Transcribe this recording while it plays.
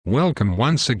Welcome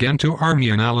once again to Army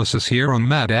Analysis here on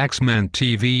Madaxeman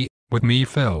TV, with me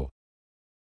Phil.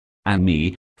 And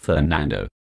me, Fernando.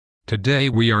 Today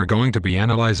we are going to be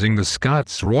analyzing the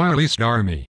Scots Royalist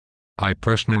army. I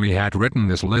personally had written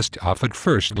this list off at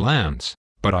first glance,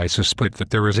 but I suspect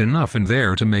that there is enough in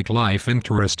there to make life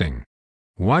interesting.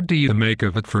 What do you make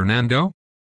of it, Fernando?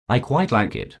 I quite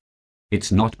like it.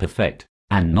 It's not perfect,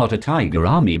 and not a tiger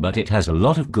army, but it has a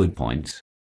lot of good points.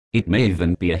 It may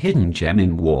even be a hidden gem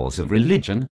in wars of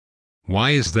religion. Why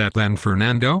is that then,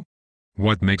 Fernando?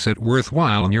 What makes it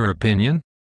worthwhile in your opinion?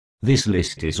 This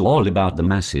list is all about the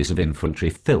masses of infantry,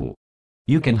 Phil.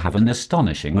 You can have an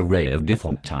astonishing array of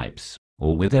different types,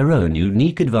 all with their own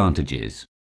unique advantages.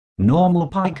 Normal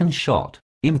pike and shot,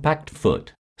 impact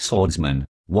foot, swordsmen,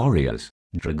 warriors,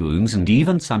 dragoons, and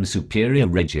even some superior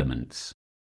regiments.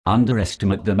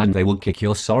 Underestimate them and they will kick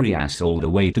your sorry ass all the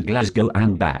way to Glasgow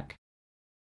and back.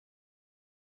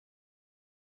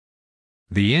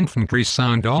 The infantry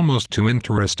sound almost too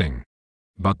interesting.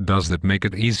 But does that make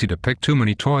it easy to pick too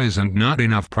many toys and not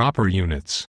enough proper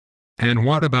units? And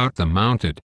what about the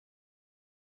mounted?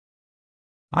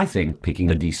 I think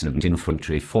picking a decent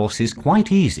infantry force is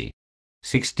quite easy.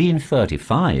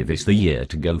 1635 is the year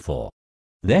to go for.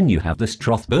 Then you have the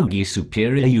Strathbogie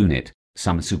superior unit,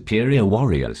 some superior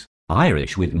warriors,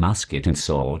 Irish with musket and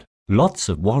sword, lots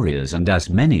of warriors, and as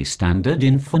many standard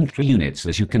infantry units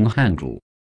as you can handle.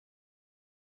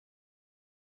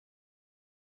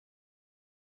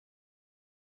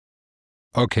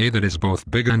 Okay, that is both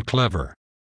big and clever.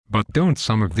 But don't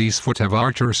some of these foot have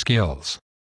archer skills?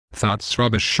 That's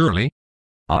rubbish, surely?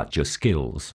 Archer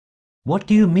skills? What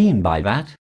do you mean by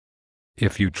that?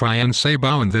 If you try and say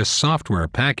bow in this software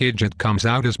package, it comes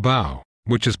out as bow,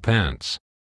 which is pants.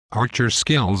 Archer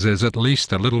skills is at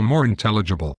least a little more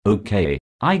intelligible. Okay,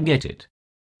 I get it.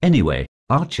 Anyway,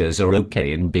 archers are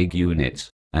okay in big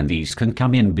units, and these can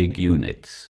come in big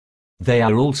units. They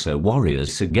are also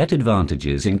warriors, so get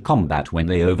advantages in combat when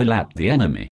they overlap the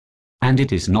enemy. And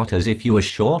it is not as if you are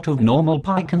short of normal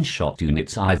pike and shot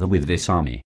units either with this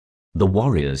army. The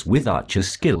warriors with archer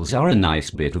skills are a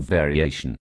nice bit of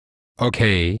variation.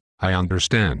 Okay, I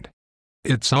understand.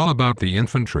 It's all about the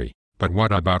infantry, but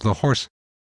what about the horse?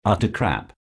 Utter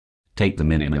crap. Take the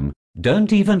minimum,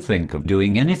 don't even think of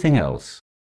doing anything else.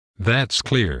 That's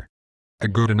clear. A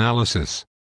good analysis.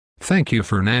 Thank you,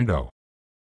 Fernando.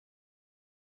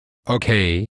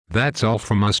 Okay, that's all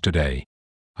from us today.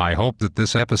 I hope that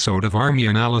this episode of Army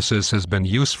Analysis has been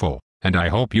useful, and I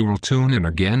hope you will tune in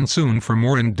again soon for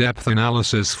more in-depth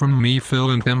analysis from me, Phil,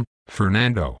 and him,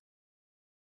 Fernando.